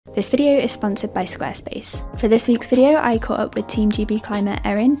This video is sponsored by Squarespace. For this week's video, I caught up with Team GB climber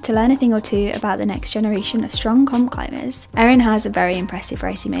Erin to learn a thing or two about the next generation of strong comp climbers. Erin has a very impressive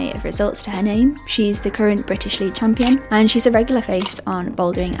resume of results to her name. She's the current British lead champion, and she's a regular face on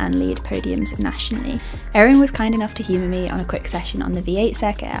bouldering and lead podiums nationally. Erin was kind enough to humour me on a quick session on the V8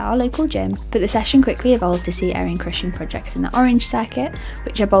 circuit at our local gym, but the session quickly evolved to see Erin crushing projects in the orange circuit,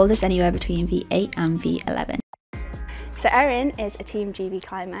 which are boulders anywhere between V8 and V11. So Erin is a Team GB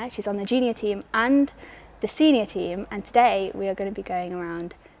climber. She's on the junior team and the senior team, and today we are going to be going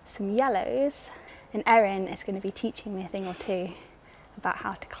around some yellows, and Erin is going to be teaching me a thing or two about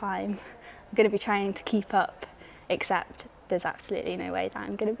how to climb. I'm going to be trying to keep up, except there's absolutely no way that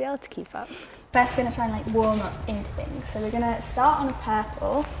I'm going to be able to keep up. First, we're going to try and warm up into things. So we're going to start on a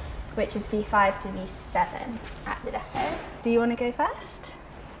purple, which is V5 to V7 at the depot. Do you want to go first?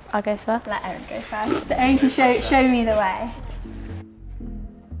 I'll go first. Let Erin go first. Erin can show me the way.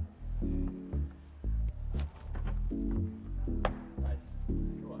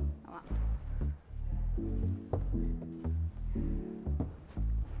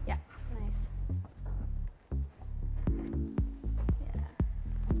 Yeah, nice.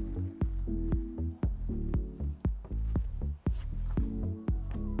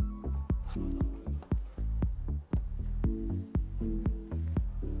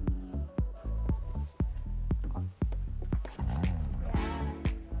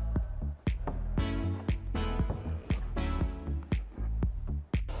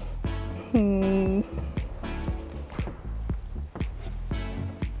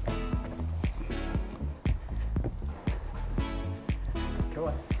 Go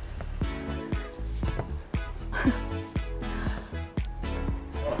on.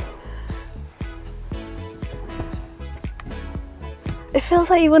 It feels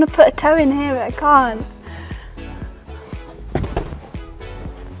like you want to put a toe in here, but I can't.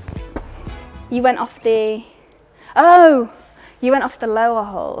 You went off the... Oh! You went off the lower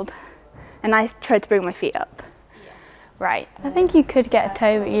hold, and I tried to bring my feet up. Yeah. Right. I think you could get a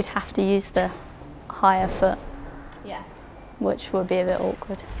toe, but you'd have to use the higher foot. Yeah. Which would be a bit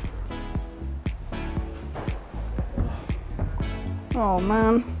awkward. Oh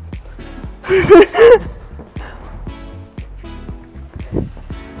man.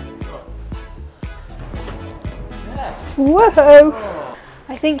 Yes. Whoa!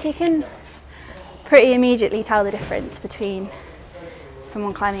 I think you can pretty immediately tell the difference between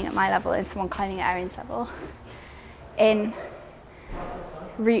someone climbing at my level and someone climbing at Erin's level. In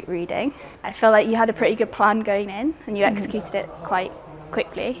route reading, I feel like you had a pretty good plan going in and you executed it quite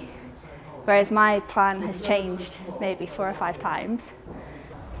quickly, whereas my plan has changed maybe 4 or 5 times.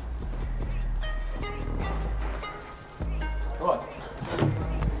 Go on.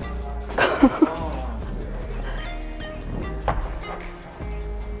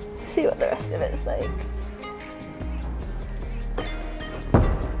 See what the rest of it's like.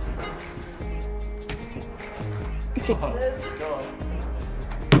 Go on. Go on.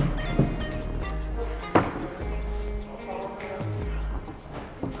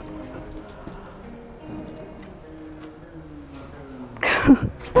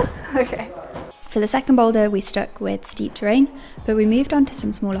 Okay. For the second boulder, we stuck with steep terrain, but we moved on to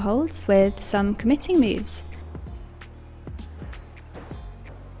some smaller holds with some committing moves.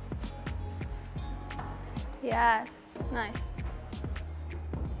 Yes, nice.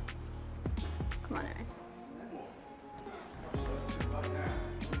 Come on, Erin.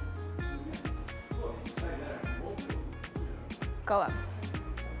 Go up.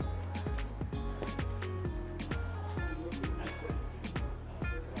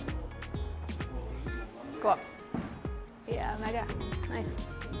 Go up. Yeah, mega. Nice.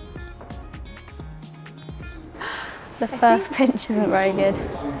 The first pinch isn't very good.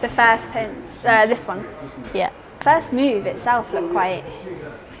 The first pinch, this one. Yeah. First move itself looked quite...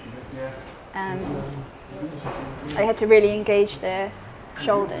 I had to really engage the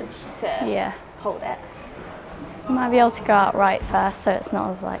shoulders to hold it. You might be able to go out right first, so it's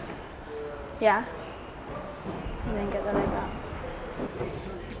not as like... Yeah. And then get the leg up.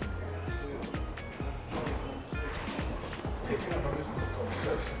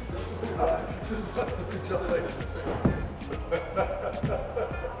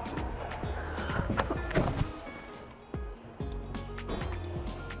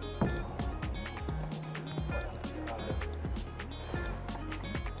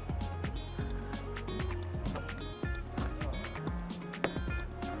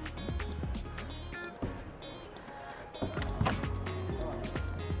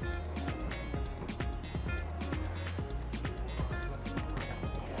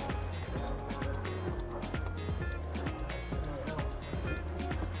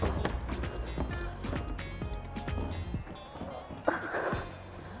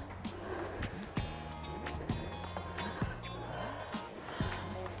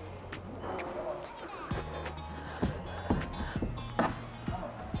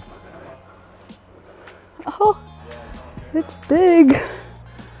 Oh, it's big.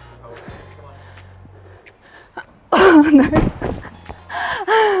 Oh no.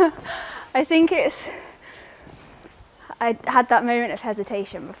 I think I had that moment of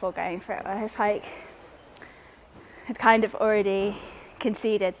hesitation before going for it. I was like, I'd kind of already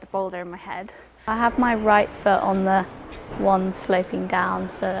conceded the boulder in my head. I have my right foot on the one sloping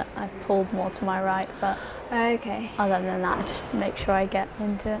down, so I pulled more to my right, but Okay. other than that, I just make sure I get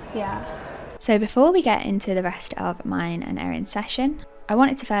into it. Yeah. So before we get into the rest of mine and Erin's session, I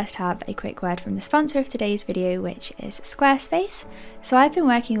wanted to first have a quick word from the sponsor of today's video, which is Squarespace. So I've been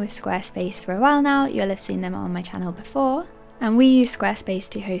working with Squarespace for a while now. You'll have seen them on my channel before. And we use Squarespace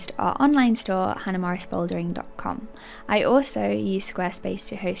to host our online store, hannahmorrisbouldering.com. I also use Squarespace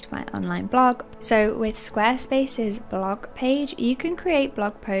to host my online blog. So with Squarespace's blog page, you can create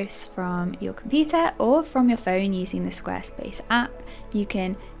blog posts from your computer or from your phone using the Squarespace app. You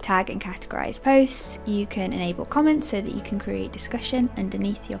can tag and categorize posts, you can enable comments so that you can create discussion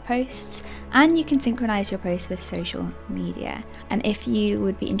underneath your posts, and you can synchronize your posts with social media. And if you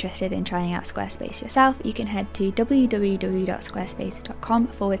would be interested in trying out Squarespace yourself, you can head to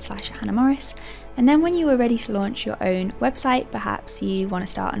www.squarespace.com/hannahmorris. And then when you are ready to launch your own website, perhaps you want to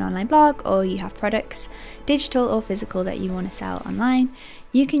start an online blog, or you have products, digital or physical, that you want to sell online,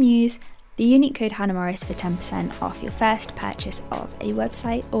 you can use the unique code HannahMorris for 10% off your first purchase of a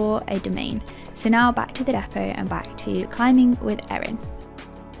website or a domain. So now back to the depot and back to climbing with Erin.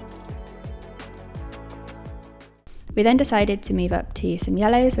 We then decided to move up to some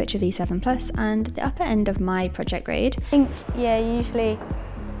yellows, which are V7+, and the upper end of my project grade. I think, yeah, usually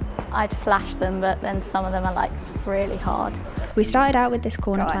I'd flash them, but then some of them are like really hard. We started out with this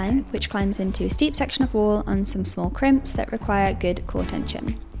corner climb, which climbs into a steep section of wall on some small crimps that require good core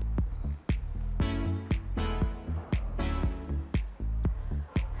tension.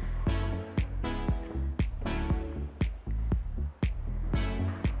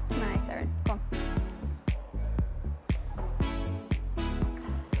 Nice, Erin, come on.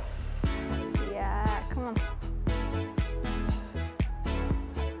 Yeah, come on.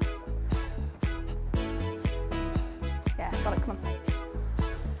 Yeah, got it, come on.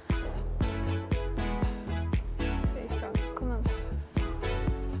 So strong, come on.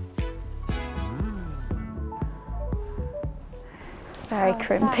 Very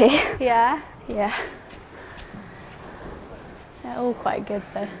crimpy. Yeah. Yeah. They're all quite good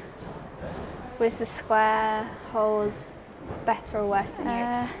though. Was the square hold better or worse than you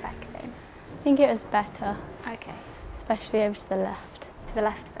were expecting? I think it was better, Okay. especially over to the left. To the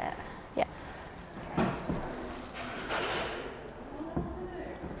left a bit? Yeah.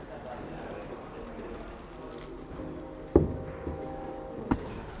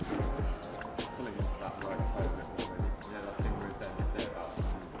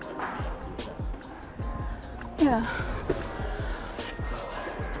 Yeah.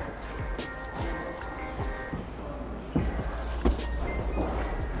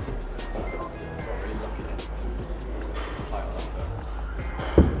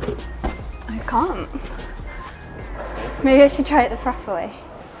 I can't. Maybe I should try it the proper way.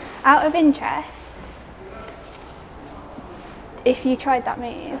 Out of interest, if you tried that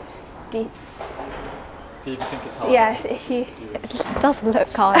move, See if you think it's hard. yes, if you, It does look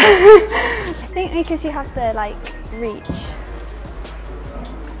hard. I think because you have to like reach.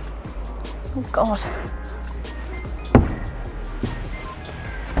 Oh god.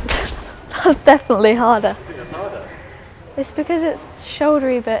 That's definitely harder. I think that's harder. It's because it's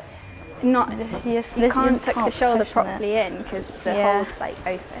shouldery, but Not, you can't tuck the shoulder push on it. properly in because the Yeah. hold's like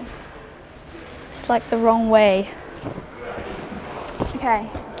open. It's like the wrong way. Okay,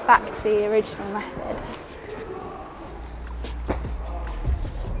 back to the original method.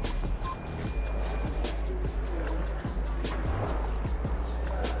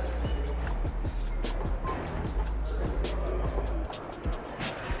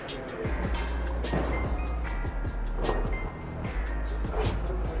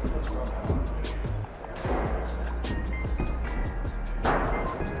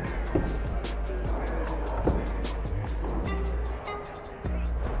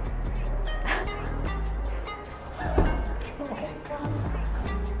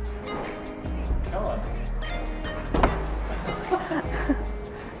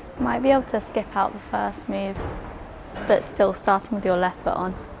 Might be able to skip out the first move, but still starting with your left foot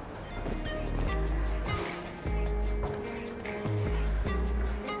on.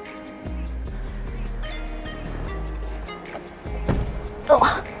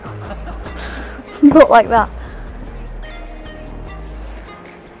 Oh. Not like that.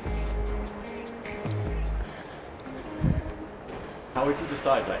 How would you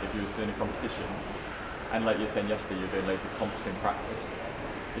decide, like, if you were doing a competition, and like you were saying yesterday, you're doing loads of comps in practice.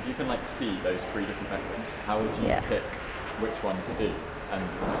 If you can like see those 3 different methods, how would you pick which one to do and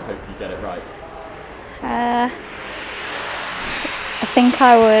just hope you get it right? I think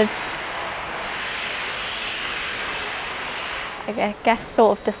I would, I guess,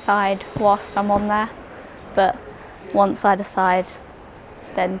 sort of decide whilst I'm on there, but once I decide,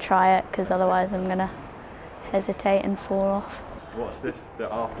 then try it, because otherwise I'm going to hesitate and fall off. What's this,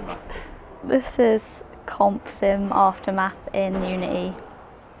 the aftermath? This is Comp Sim Aftermath in Unity.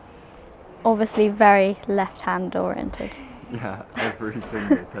 Obviously very left-hand oriented. Yeah, every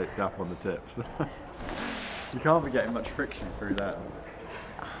finger takes up on the tips. You can't be getting much friction through that.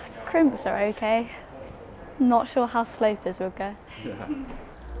 Crimps are okay. Not sure how slopers will go. Yeah.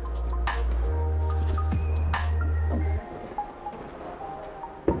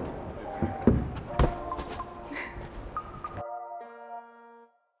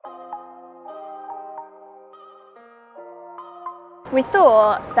 We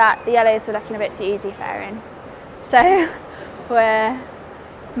thought that the yellows were looking a bit too easy for Erin, so we're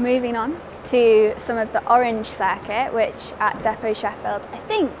moving on to some of the orange circuit, which at Depot Sheffield, I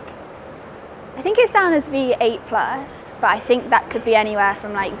think it's down as V8 plus, but I think that could be anywhere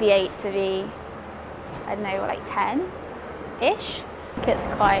from like V8 to V, I don't know, like 10-ish. It's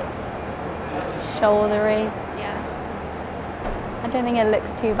quite shouldery. Yeah. I don't think it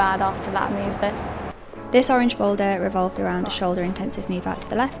looks too bad after that move though. This orange boulder revolved around a shoulder intensive move out to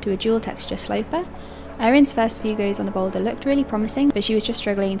the left to a dual texture sloper. Erin's first few goes on the boulder looked really promising, but she was just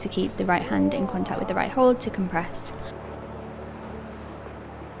struggling to keep the right hand in contact with the right hold to compress.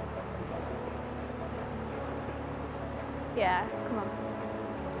 Yeah, come on.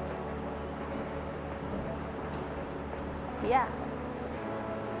 Yeah.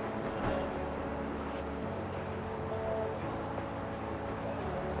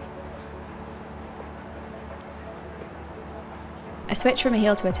 A switch from a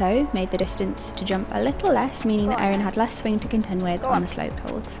heel to a toe made the distance to jump a little less, meaning that Erin had less swing to contend with on the sloped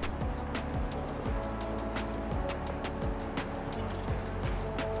holds.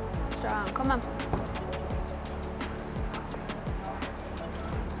 Strong, come on.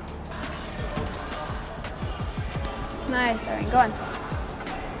 Nice, Erin, go on.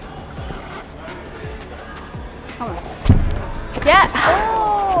 Come on. Yeah!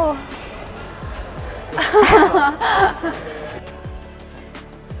 Oh!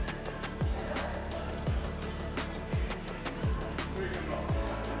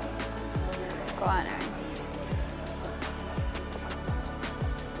 Go on, Erin.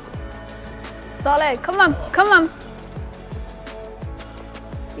 Solid, come on, come on.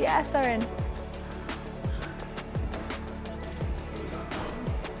 Yes, Erin.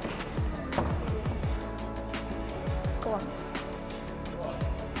 Go on.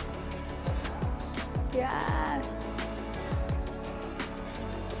 Yes.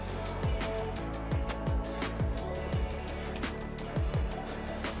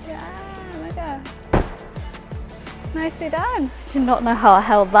 Nicely done. I do not know how I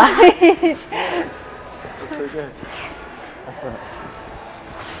held that. That's so good.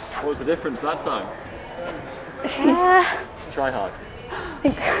 What was the difference that time? Try hard. I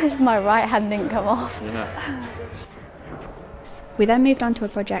think my right hand didn't come off. Yeah. We then moved on to a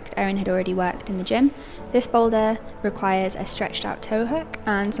project Erin had already worked in the gym. This boulder requires a stretched out toe hook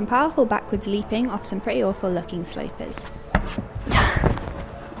and some powerful backwards leaping off some pretty awful looking slopers.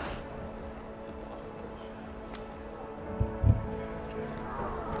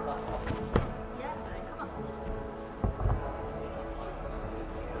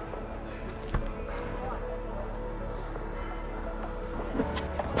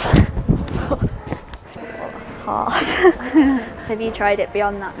 Hard. Have you tried it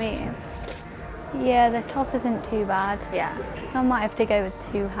beyond that move? Yeah, the top isn't too bad. Yeah. I might have to go with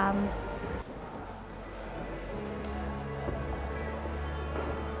 2 hands.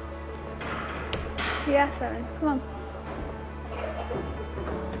 Yes, Erin, come on.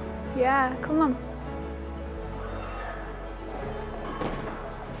 Yeah, come on.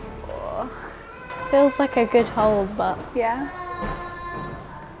 Oh. Feels like a good hold, but Yeah.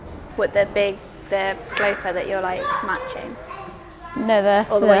 What, the sloper that you're like matching? no,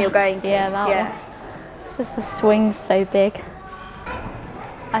 Or the one you're going to? Yeah, that one. It's just the swing's so big.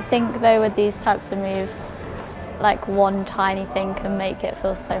 I think though with these types of moves, like one tiny thing can make it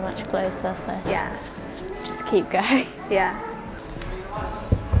feel so much closer, so Yeah. just keep going. Yeah.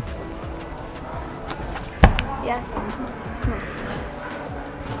 Yes. Come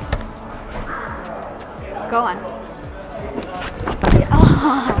on. Go on. Yeah.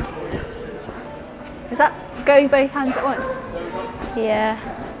 Oh. Is that going both hands at once? Yeah,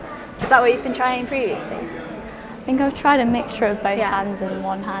 Is that what you've been trying previously? I think I've tried a mixture of both hands and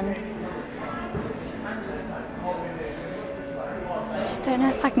one hand. I just don't know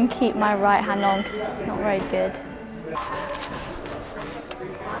if I can keep my right hand on because it's not very good.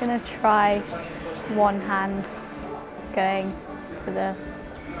 I'm going to try one hand going to the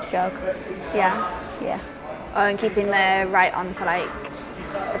jug. Yeah? Yeah. Oh, and keeping the right on for like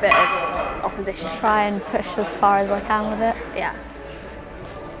a bit of opposition. Try and push as far as I can with it. Yeah.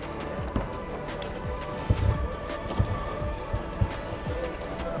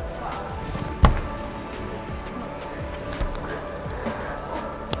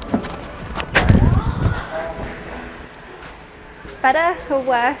 Better or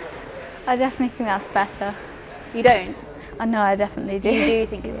worse? I definitely think that's better. You don't? I know, I definitely do. You do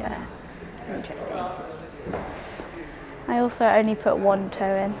think it's better? Interesting. I also only put one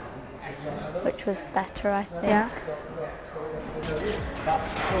toe in, which was better, I think. Yeah.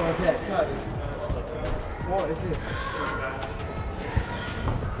 What is it?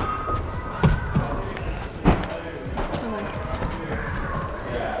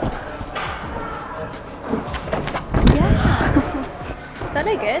 That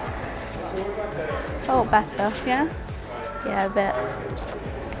look good? Oh, better. Yeah? Yeah, a bit.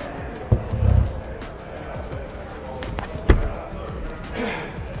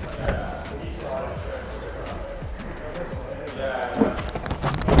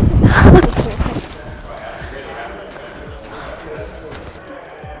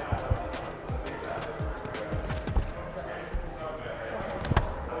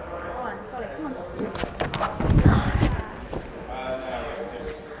 Go on, solid, come on.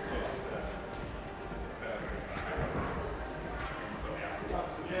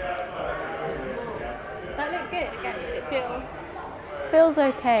 That looked good again, did it feel? Feels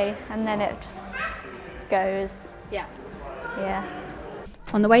okay, and then it just goes. Yeah. Yeah.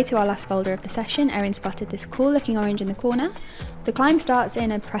 On the way to our last boulder of the session, Erin spotted this cool looking orange in the corner. The climb starts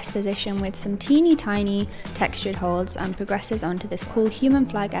in a press position with some teeny tiny textured holds and progresses onto this cool human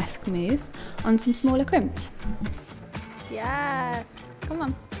flag-esque move on some smaller crimps. Yes, come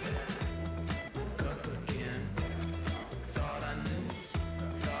on.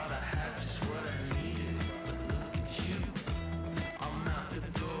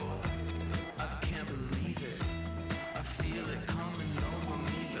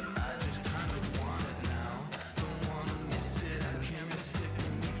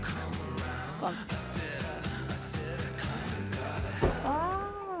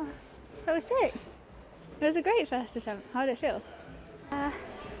 Oh, that was sick. It was a great first attempt. How did it feel?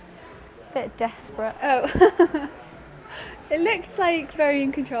 Bit desperate. Oh, it looked like very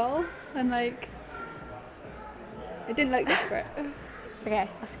in control and like it didn't look desperate. Okay,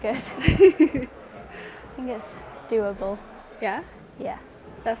 that's good. I think it's doable. Yeah, Yeah.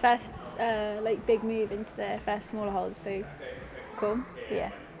 that first like big move into the first smaller hold, so cool.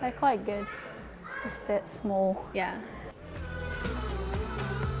 Yeah, they're quite good. Just a bit small. Yeah.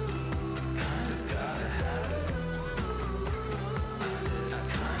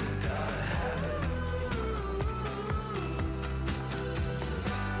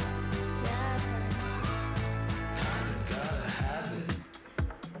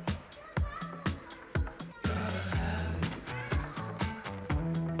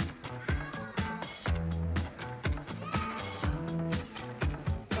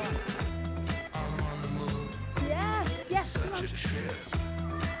 Yes, come on.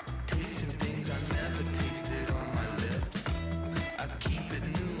 Tasting things I never tasted on my lips. I keep it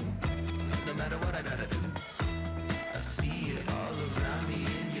new, no matter what I gotta do. I see it all around me,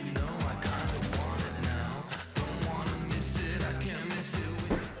 and you know I kinda want it now. Don't wanna miss it, I can't miss it.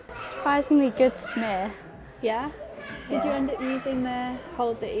 Surprisingly good smear. Yeah. Did you end up using the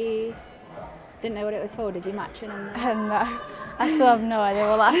hold that you didn't know what it was for? Did you match it on the? No, I still have no idea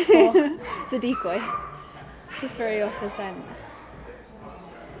what that's for. It's a decoy to throw you off the scent.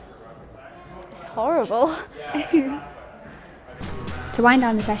 It's horrible. To wind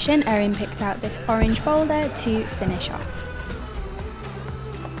down the session, Erin picked out this orange boulder to finish off.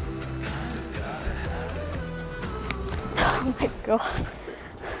 Oh my god.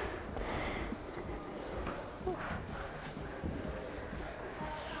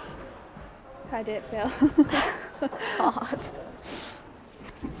 How did it feel? Hard.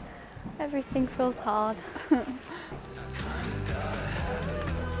 Everything feels hard.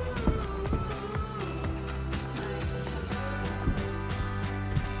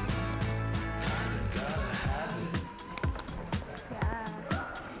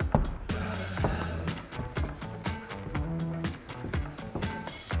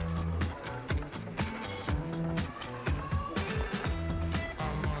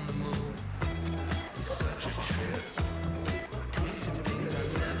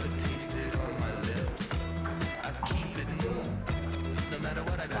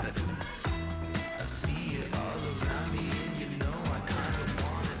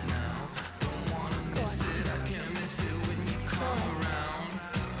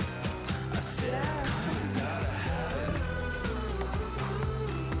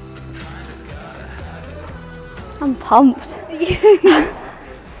 I'm pumped.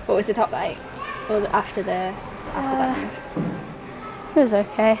 What was the top like? Or after that move? It was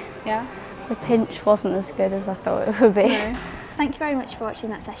okay. Yeah? The pinch wasn't as good as I thought it would be. No. Thank you very much for watching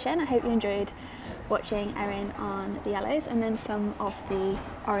that session. I hope you enjoyed watching Erin on the yellows and then some of the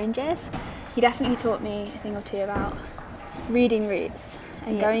oranges. You definitely taught me a thing or two about reading routes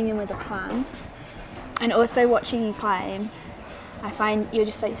and going in with a plan. And also watching you climb, I find you're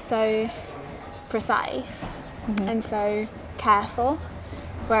just like so precise and so careful,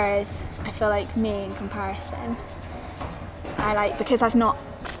 whereas I feel like me in comparison, because I've not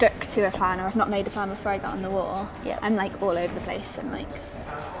stuck to a plan or I've not made a plan before I got on the wall, I'm like all over the place and like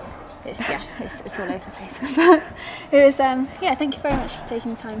it's all over the place. But it was thank you very much for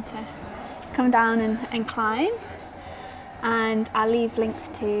taking the time to come down and climb, and I'll leave links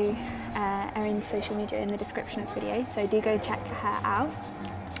to Erin's social media in the description of the video, so do go check her out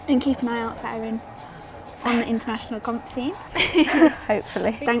and keep an eye out for Erin on the international comp scene.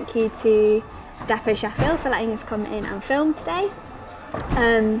 Hopefully. Thank you to Defo Sheffield for letting us come in and film today.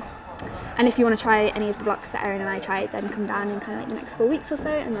 And if you want to try any of the blocks that Erin and I tried, then come down in kind of like the next 4 weeks or so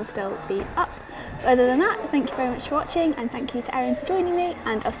and they'll still be up. But other than that, thank you very much for watching, and thank you to Erin for joining me,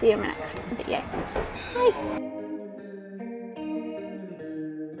 and I'll see you in my next video. Bye!